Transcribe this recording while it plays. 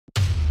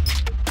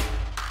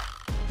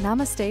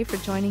Namaste for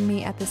joining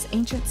me at this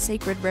ancient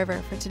sacred river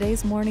for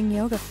today's morning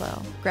yoga flow.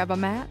 Grab a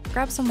mat,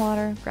 grab some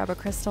water, grab a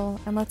crystal,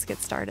 and let's get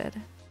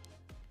started.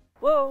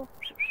 Whoa!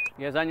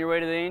 You guys on your way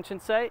to the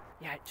ancient site?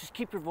 Yeah, just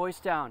keep your voice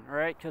down, all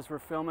right? Because we're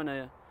filming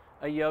a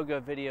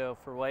yoga video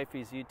for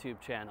Wifey's YouTube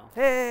channel.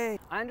 Hey!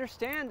 I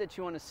understand that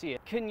you want to see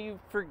it. Can you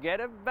forget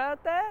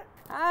about that?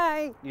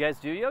 Hi! You guys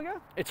do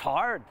yoga? It's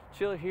hard.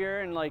 Chill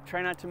here and like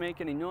try not to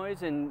make any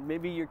noise, and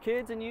maybe your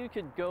kids and you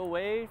could go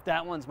away.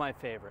 That one's my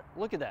favorite.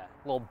 Look at that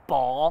little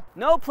ball.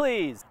 No,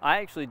 please! I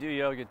actually do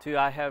yoga too.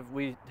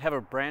 We have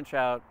a branch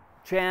out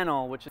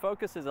channel which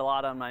focuses a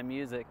lot on my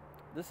music.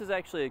 This is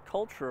actually a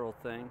cultural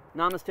thing.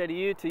 Namaste to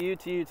you, to you,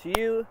 to you, to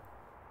you.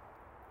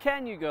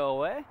 Can you go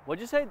away?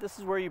 What'd you say? This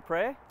is where you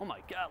pray? Oh my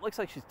God, looks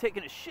like she's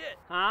taking a shit.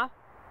 Huh?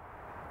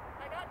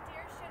 I got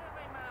deer shit in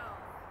my mouth.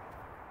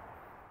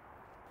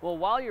 Well,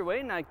 while you're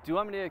waiting, do you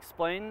want me to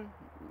explain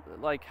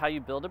how you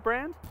build a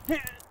brand?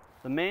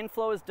 The main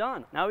flow is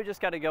done. Now we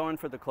just got to go in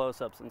for the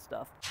close-ups and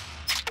stuff.